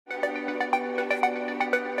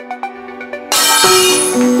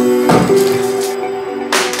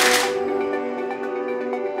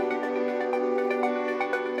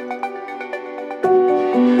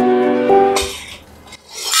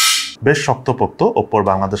বেশ শক্তপোক্ত ওপ্পোর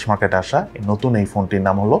বাংলাদেশ মার্কেটে আসা নতুন এই ফোনটির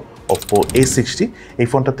নাম হলো Oppo A60। এই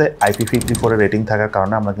ফোনটাতে IP54 এর রেটিং থাকার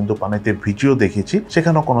কারণে আমরা কিন্তু পানিতে ভিডিও দেখিয়েছি,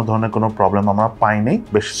 সেখানেও কোনো ধরনের কোনো প্রবলেম আমরা পাইনি।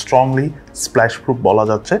 বেশ স্ট্রংলি স্প্ল্যাশ প্রুফ বলা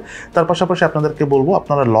যাচ্ছে। তার পাশাপাশি আপনাদেরকে বলবো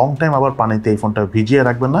আপনারা লং টাইম আবার পানিতে এই ফোনটা ভিজিয়ে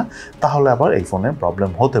রাখবেন না, তাহলে আবার এই ফোনে প্রবলেম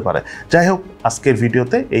হতে পারে। যাই হোক, আজকের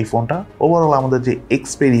ভিডিওতে এই ফোনটা ওভারঅল আমাদের যে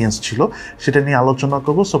এক্সপিরিয়েন্স ছিল সেটা নিয়ে আলোচনা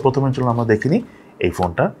করবো। সো প্রথমে চলুন আমরা দেখে নিই এই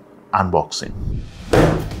ফোনটা আনবক্সিং।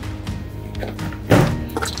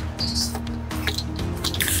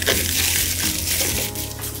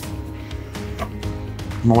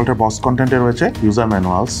 মোবাইলটার বক্স কন্টেন্টে রয়েছে ইউজার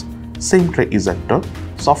ম্যানুয়ালস, সিম tray ejector,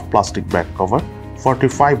 soft plastic back cover,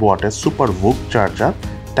 45 ওয়াটের সুপার ভুক charger,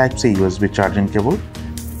 type C USB charging cable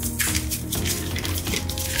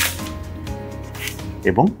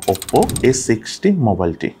এবং Oppo A60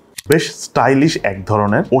 মোবাইলটি। বেশ স্টাইলিশ এক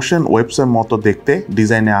ধরনের ওশেন ওয়েবসের মতো দেখতে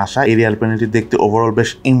ডিজাইনে আসা এরিয়াল প্যানেলটি দেখতে ওভারঅল বেশ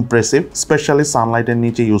ইমপ্রেসিভ। স্পেশালি সানলাইটের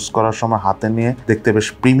নিচে ইউজ করার সময় হাতে নিয়ে দেখতে বেশ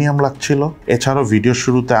প্রিমিয়াম লাগছিল। এছাড়াও ভিডিও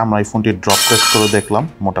শুরুতে আমরা এই ফোনটি ড্রপ টেস্ট করে দেখলাম,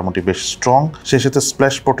 মোটামুটি বেশ স্ট্রং। সে সাথে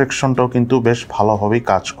স্প্ল্যাশ প্রোটেকশনটাও কিন্তু বেশ ভালোভাবেই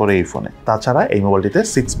কাজ করে এই ফোনে। তাছাড়া এই মোবাইলটিতে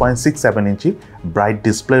 6.67 ইঞ্চি ব্রাইট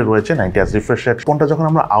ডিসপ্লে রয়েছে, 90 হার্জ রিফ্রেশ রেট। ফোনটা যখন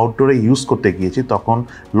আমরা আউটডোরে ইউজ করতে গিয়েছি তখন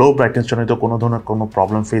লো ব্রাইটনেস জনিত কোনো ধরনের কোনো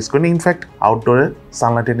প্রবলেম ফেস করিনি। ইনফ্যাক্ট আউটডোরে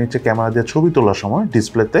সানলাইটের নিচে ক্যামেরা দিয়ে ছবি তোলার সময়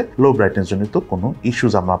ডিসপ্লেতে লো ব্রাইটনেস জনিত কোনো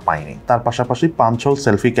ইস্যুজ আমরা পাইনি। তার পাশাপাশি 5 হোল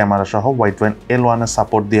সেলফি ক্যামেরা সহ ওয়াইড ব্যান্ড L1 এর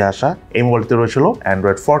সাপোর্ট দিয়ে আসা এই মোবাইলটিতে রয়েছিল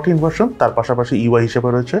অ্যান্ড্রয়েড 14 ভার্সন। তার পাশাপাশি ইউআই হিসেবে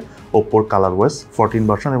রয়েছে ওপ্পোর কালারওয়েস 14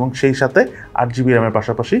 ভার্সন এবং সেই সাথে 8GB র্যামের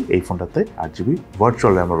পাশাপাশি এই ফোনটাতে 8GB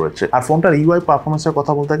ভার্চুয়াল র্যামও রয়েছে। আর ফোনটার ইউআই পারফরমেন্সের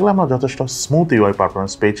কথা বলতে গেলে আমরা যথেষ্ট স্মুথ ইউআই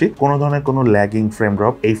পারফরমেন্স পেয়েছি, কোনো ধরনের কোনো ল্যাগিং ফ্রেম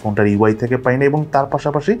ড্রপ এই ফোনটার ইউআই থেকে পাইনি। এবং তার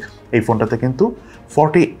পাশাপাশি এই ফোনটাতে কিন্তু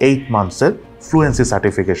 48 মান্থসের ফ্লুয়েন্সি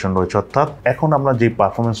সার্টিফিকেশন রয়েছে, অর্থাৎ এখন আমরা যে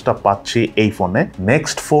পারফরমেন্সটা পাচ্ছি এই ফোনে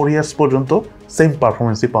নেক্সট 4 ইয়ার্স পর্যন্ত সেম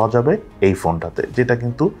পারফরমেন্সই পাওয়া যাবে এই ফোনটাতে, যেটা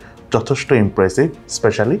কিন্তু যথেষ্ট impressive,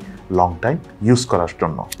 specially long time use করার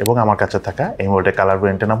জন্য। এবং আমার কাছে থাকা এই মোবাইলটার কালার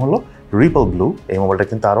ভেরিয়েন্টের নাম হলো রিপল ব্লু। এই মোবাইলটা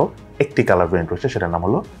কিন্তু আরও একটি কালার ভেরিয়েন্ট রয়েছে, সেটার নাম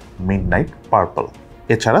হলো মিডনাইট পার্পল।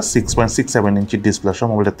 এছাড়া 6.67 ইঞ্চি ডিসপ্লে সহ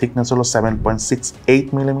মোবাইলটার থিকনেস হলো 7.68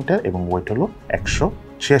 মিলিমিটার এবং ওয়েট হলো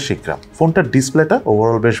 186 গ্রাম। ফোনটার ডিসপ্লেটা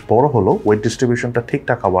ওভারঅল বেশ বড় হলো, ওয়েট ডিস্ট্রিবিউশনটা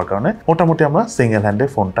ঠিকঠাক হওয়ার কারণে মোটামুটি আমরা সিঙ্গেল হ্যান্ডে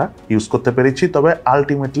ফোনটা ইউজ করতে পেরেছি। তবে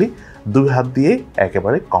আলটিমেটলি দুই হাত দিয়ে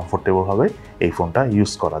একেবারে কমফোর্টেবল হবে এই ফোনটা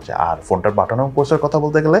ইউজ করা যায়। আর ফোনটার বাটন এবং পোস্টের কথা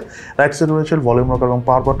বলতে গেলে রাইট সাইডে রয়েছে ভলিউম রকার এবং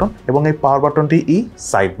পাওয়ার বাটন, এবং এই পাওয়ার বাটনটি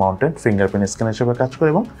সাইড মাউন্টেড ফিঙ্গারপ্রিন্ট স্ক্যানার হিসেবে কাজ করে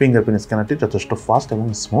এবং ফিঙ্গারপ্রিন্ট স্ক্যানারটি যথেষ্ট ফাস্ট এবং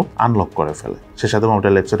স্মুথ আনলক করে ফেলে। সে সাথে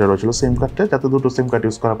মোবাইলের লেফট সাইডে রয়েছিল সিম কার্ডটা, যাতে দুটো সিম কার্ড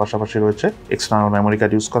ইউজ করার পাশাপাশি রয়েছে এক্সটার্নাল মেমোরি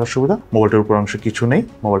কার্ড ইউজ করার সুবিধা। মোবাইলটার উপর অংশে কিছু নেই,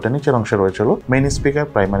 মোবাইলটার নিচের অংশে রয়েছিল main speaker,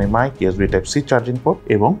 primary mic, USB type C charging port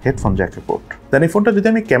এবং হেডফোন জ্যাকের পোর্ট। দেন এই ফোনটা যদি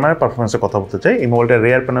আমি ক্যামেরা পারফরমেন্সের কথা বলতে চাই, এই মোবাইলটার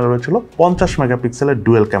রিয়ার প্যানেল রয়েছিল 50 মেগাপিক্সেলের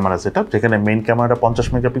ডুয়েল ক্যামেরা সেটআপ, যেখানে মেইন ক্যামেরাটা 50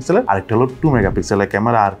 মেগাপিক্সেলের, আরেকটা হলো 2 মেগাপিক্সেলের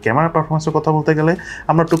ক্যামেরা। আর ক্যামেরা পারফরমেন্সের কথা বলতে গেলে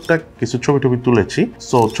আমরা টুকটাক কিছু ছবি তুলেছি।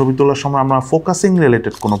 সো ছবি তোলার সময় আমরা ফোকাসিং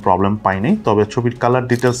রিলেটেড কোনো প্রবলেম পাইনি, তবে ছবির কালার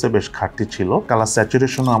ডিটেলসে বেশ ঘাটতি ছিল। কালার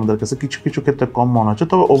স্যাচুরেশনও আমাদের কাছে কিছু কিছু ক্ষেত্রে কম মনে হচ্ছে,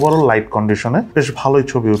 তবে ওভারঅল লাইট কন্ডিশনে বেশ ভালোই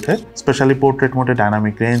ছবি ওঠে। স্পেশালি পোর্ট্রেট মোডে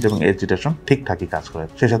ডাইনামিক রেঞ্জ এবং এজ ডিটেকশন ঠিকঠাকই কাজ করে।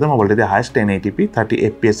 সেই সাথে মোবাইলটিতে হাইস্ট 1080p 30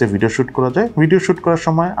 fps এ ভিডিও শুট করা যায়। ভিডিও শুট করার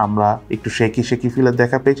সময় আমরা একটু শেকি ফিলের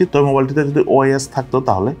দেখা পেয়েছি, তবে মোবাইলটিতে যদি ওএস থাকতো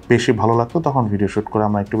তাহলে বেশি ভালো লাগতো, তখন ভিডিও শুট করে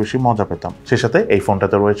আমরা একটু বেশি মজা পেতাম। সেই সাথে এই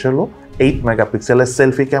ফোনটাতে রয়েছে হলো 8 মেগাপিক্সেলের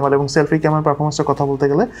সেলফি ক্যামেরা, এবং সেলফি ক্যামেরার পারফরমেন্সের কথা বলতে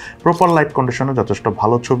গেলে প্রপার লাইট কন্ডিশনে যথেষ্ট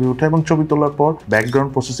ভালো ছবি ওঠে এবং ছবি তোলার পর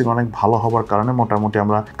ব্যাকগ্রাউন্ড প্রসেসিং অনেক ভালো হওয়ার কারণে মোটামুটি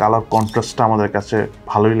আমরা কালার কন্ট্রাস্টটা আমাদের কাছে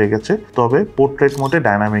ভালোই লেগেছে। তবে পোর্ট্রেট মোডে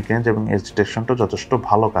ডাইনামিক রেঞ্জ এবং এজ ডিটেকশনটা যথেষ্ট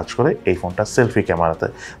ভালো কাজ করে এই ফোনটা সেলফি ক্যামেরাতে।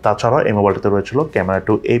 তাছাড়াও এই মোবাইলটিতে রয়েছিল camera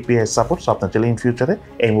two API support, so আপনার চাইলে ইন ফিউচারে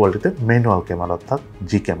এই মোবাইলটিতে ম্যানুয়াল ক্যামেরা অর্থাৎ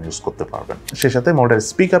জিক্যাম ইউজ করতে পারবেন। সেই সাথে মোবাইলের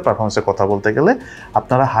স্পিকার পারফরমেন্সের কথা বলতে গেলে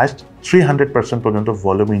আপনারা হাইস্ট 300% পর্যন্ত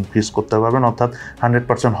ভলিউম ইনক্রিজ করতে পারবেন, অর্থাৎ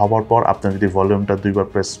 100% হওয়ার পর আপনি যদি ভলিউমটা দুইবার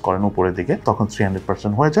প্রেস করেন উপরের দিকে তখন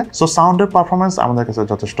 300% হয়ে যায়। সো সাউন্ডের পারফরমেন্স আমাদের কাছে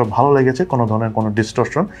যথেষ্ট ভালো লেগেছে, কোনো ধরনের কোনো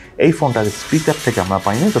ডিস্টরশন এই ফোনটার স্পিকার থেকে আমরা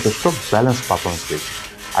পাইনি, যথেষ্ট ব্যালেন্স পারফরমেন্স পেয়েছি।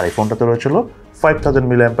 আর এই ফোনটাতে রয়েছিল 5000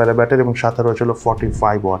 mAh ব্যাটারি এবং সাথে রয়েছিল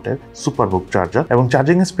 45 ওয়াটের সুপার বুক চার্জার। এবং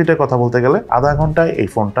চার্জিং স্পিডের কথা বলতে গেলে আধা ঘন্টায় এই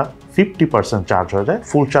ফোনটা 50% চার্জ হয়ে যায়।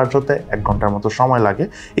 ফুল চার্জ হতে 1 ঘন্টার মতো সময় লাগে,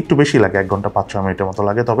 একটু বেশি লাগে, 1 ঘন্টা 5-6 মিনিটের মতো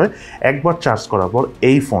লাগে। তবে একবার চার্জ করার পর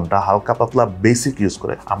এই ফোনটা হালকা পাতলা বেসিক ইউজ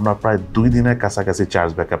করে আমরা প্রায় 2 দিনের কাছাকাছি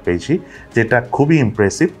চার্জ ব্যাকআপ পেয়েছি, যেটা খুবই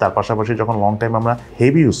ইমপ্রেসিভ। তার পাশাপাশি যখন লং টাইম আমরা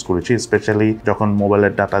হেভি ইউজ করেছি, স্পেশালি যখন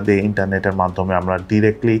মোবাইলের ডাটা দিয়ে ইন্টারনেটের মাধ্যমে আমরা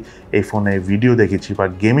ডিরেক্টলি এই ফোনে ভিডিও দেখেছি বা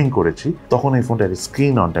গেমিং করেছি, তখন এই ফোনটার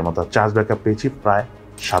স্ক্রিন অন টাইম অর্থাৎ চার্জ ব্যাকআপ পেয়েছি প্রায়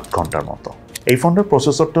 7 ঘন্টার মতো। এই ফোনটার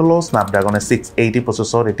প্রসেসরটা হলো স্ন্যাপড্রাগনের 680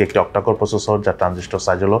 প্রসেসর। এটি একটি অক্টাকোর প্রসেসর যার ট্রানজিস্টর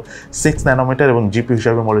সাইজ হলো 6 ন্যানোমিটার এবং জিপি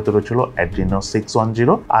হিসাবে মূলত রয়েছিল Adreno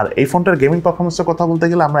 610। আর এই ফোনটার গেমিং পারফরমেন্সের কথা বলতে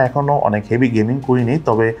গেলে আমরা এখনো অনেক হেভি গেমিং করিনি,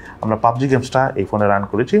 তবে আমরা পাবজি গেমসটা এই ফোনে রান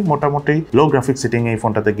করেছি। মোটামুটি লো গ্রাফিক সেটিং এই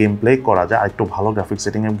ফোনটাতে গেম প্লে করা যায়। আরেকটু ভালো গ্রাফিক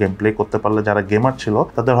সেটিং এ গেম প্লে করতে পারলে যারা গেমার ছিল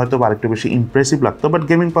তাদের হয়তো আরেকটু বেশি ইমপ্রেসিভ লাগতো, বাট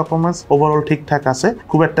গেমিং পারফরমেন্স ওভারঅল ঠিকঠাক আছে।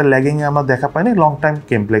 খুব একটা ল্যাগিং এ আমরা দেখা পাইনি। লং টাইম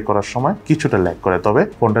গেম প্লে করার সময় কিছুটা ল্যাগ করে, তবে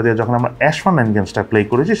ফোনটা দিয়ে যখন আমরা H1 গেমসটা প্লে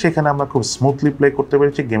করেছি সেখানে আমরা খুব স্মুথলি প্লে করতে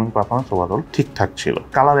পেরেছি। গেমিং পারফরমেন্স ওভারঅল ঠিকঠাক ছিল।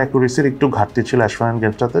 কালার অ্যাকুরেসির একটু ঘাটতি ছিল H1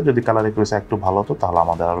 গেমসটাতে। যদি কালার অ্যাকুরেসি একটু ভালো হতো তাহলে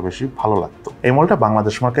আমাদের আরো বেশি ভালো লাগতো। এই মডেলটা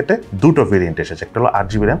বাংলাদেশ মার্কেটে দুটো ভেরিয়েন্ট এসেছে, একটা হলো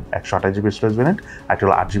 8GB RAM 128GB storage variant, একটা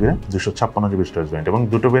হলো 8GB RAM 256GB storage variant. এবং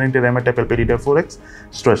দুটো ভেরিয়েন্টের র্যামের টাইপ LPDDR4X,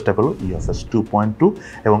 স্টোরেজ টাইপ হলো UFS 2.2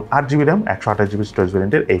 এবং 8GB RAM 128GB স্টোরেজ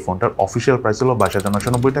ভেরিয়েন্টের এই ফোনটার অফিসিয়াল প্রাইস হলো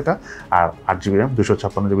 22,990 টাকা। আর 8GB RAM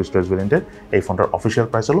 256GB স্টোরেজ ভেরিয়েন্টের এই ফোনটার অফিসিয়াল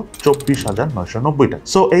প্রাইস হলো 24,990 টাকা।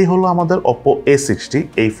 সো এই হলো আমাদের Oppo A60।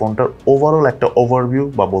 এই ফোনটার ওভারঅল একটা ওভারভিউ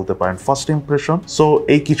বা বলতে পারেন ফার্স্ট ইমপ্রেশন। সো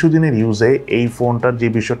এই কিছুদিনের ইউজে এই ফোনটার যে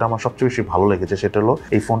বিষয়টা আমার সবচেয়ে বেশি ভালো লেগেছে সেটা হলো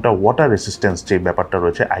এই ফোনটা ওয়াটার রেসিস্টেন্স যে ব্যাপারটা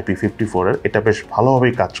রয়েছে IP54 এর, এটা বেশ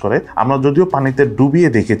ভালোভাবেই কাজ করে। আমরা যদিও পানিতে ডুবিয়ে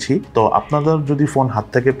দেখেছি, তো আপনাদের যদি ফোন হাত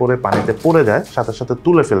থেকে পড়ে পানিতে পড়ে যায় সাথে সাথে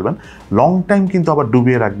তুলে ফেলবেন, লং টাইম কিন্তু আবার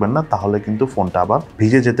ডুবিয়ে রাখবেন না, তাহলে কিন্তু ফোনটা আবার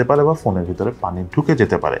ভিজে যেতে পারে বা ফোনের ভিতরে পানি ঢুকে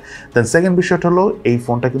যেতে পারে। দেন সেকেন্ড বিষয়টা হলো এই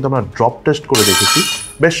ফোনটা কিন্তু আমরা ড্রপ টেস্ট করে দেখেছি,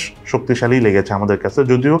 বেশ শক্তিশালী লেগেছে আমাদের কাছে।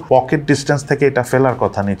 যদিও পকেট ডিস্টেন্স থেকে এটা ফেলার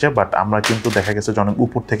কথা নিচে, বাট আমরা কিন্তু দেখা গেছে যে অনেক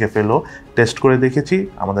উপর থেকে ফেলেও টেস্ট করে দেখেছি,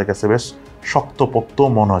 আমাদের কাছে বেশ শক্তপোক্ত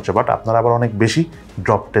মনে হচ্ছে। বাট আপনারা আবার অনেক বেশি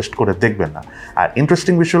ড্রপ টেস্ট করে দেখবেন না। আর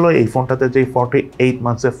ইন্টারেস্টিং বিষয় হলো এই ফোনটাতে যে 48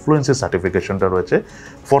 মান্থসের ফ্লুয়েন্সি সার্টিফিকেশনটা রয়েছে,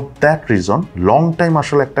 for that reason long time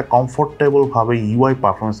আসলে একটা কমফোর্টেবল ভাবে ইউআই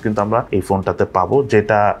পারফরমেন্স কিন্তু আমরা এই ফোনটাতে পাবো,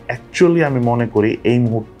 যেটা অ্যাকচুয়ালি আমি মনে করি এই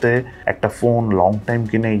মুহূর্তে একটা ফোন লং টাইম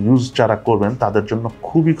কিনে ইউজ যারা করবেন তাদের জন্য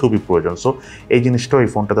খুবই খুবই প্রয়োজন। সো এই জিনিসটাও এই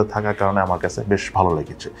ফোনটাতে থাকার কারণে আমার কাছে বেশ ভালো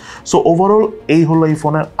লেগেছে। সো ওভারঅল এই হলো এই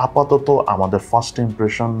ফোনের আপাতত আমাদের ফার্স্ট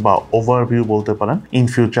ইমপ্রেশন বা ওভারভিউ বলতে পারেন। ইন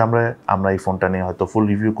ফিউচার আমরা এই ফোনটা নিয়ে হয়তো ফুল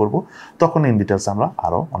রিভিউ করব, তখন ইন ডিটেলস আমরা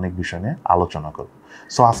আরও অনেক বিষয় নিয়ে আলোচনা করব।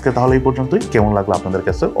 সো আজকে তাহলে এই পর্যন্তই। কেমন লাগলো আপনাদের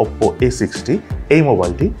কাছে Oppo A60 এই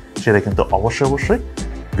মোবাইলটি, সেটা কিন্তু অবশ্যই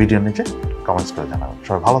ভিডিওর নিচে কমেন্টস করে জানাবেন।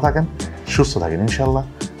 সবাই ভালো থাকেন, সুস্থ থাকেন, ইনশাল্লাহ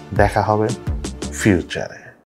দেখা হবে ফিউচারে।